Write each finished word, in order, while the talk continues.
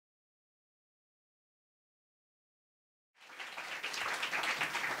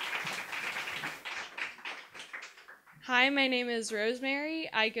Hi, my name is Rosemary.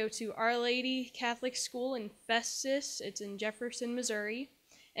 I go to Our Lady Catholic School in Festus. It's in Jefferson, Missouri.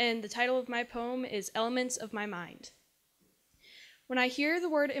 And the title of my poem is Elements of My Mind. When I hear the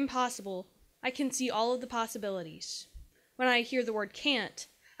word impossible, I can see all of the possibilities. When I hear the word can't,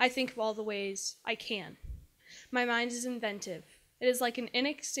 I think of all the ways I can. My mind is inventive. It is like an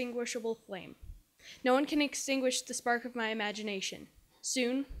inextinguishable flame. No one can extinguish the spark of my imagination.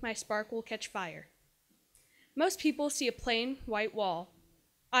 Soon, my spark will catch fire. Most people see a plain, white wall.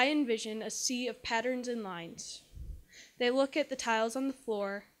 I envision a sea of patterns and lines. They look at the tiles on the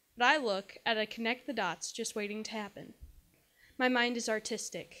floor, but I look at a connect the dots just waiting to happen. My mind is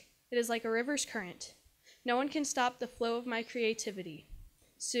artistic. It is like a river's current. No one can stop the flow of my creativity.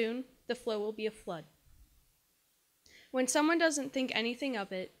 Soon, the flow will be a flood. When someone doesn't think anything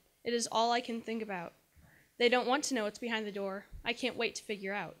of it, it is all I can think about. They don't want to know what's behind the door. I can't wait to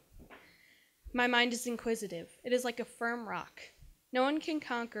figure out. My mind is inquisitive. It is like a firm rock. No one can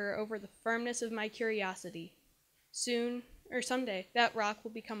conquer over the firmness of my curiosity. Soon, or someday, that rock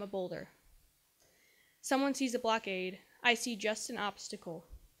will become a boulder. Someone sees a blockade. I see just an obstacle.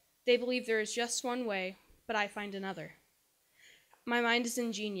 They believe there is just one way, but I find another. My mind is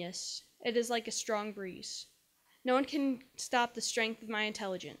ingenious. It is like a strong breeze. No one can stop the strength of my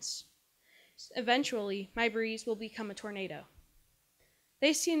intelligence. Eventually, my breeze will become a tornado.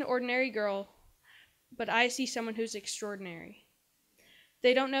 They see an ordinary girl, but I see someone who's extraordinary.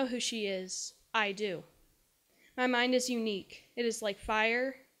 They don't know who she is. I do. My mind is unique. It is like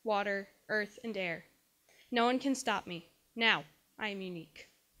fire, water, earth, and air. No one can stop me. Now, I am unique.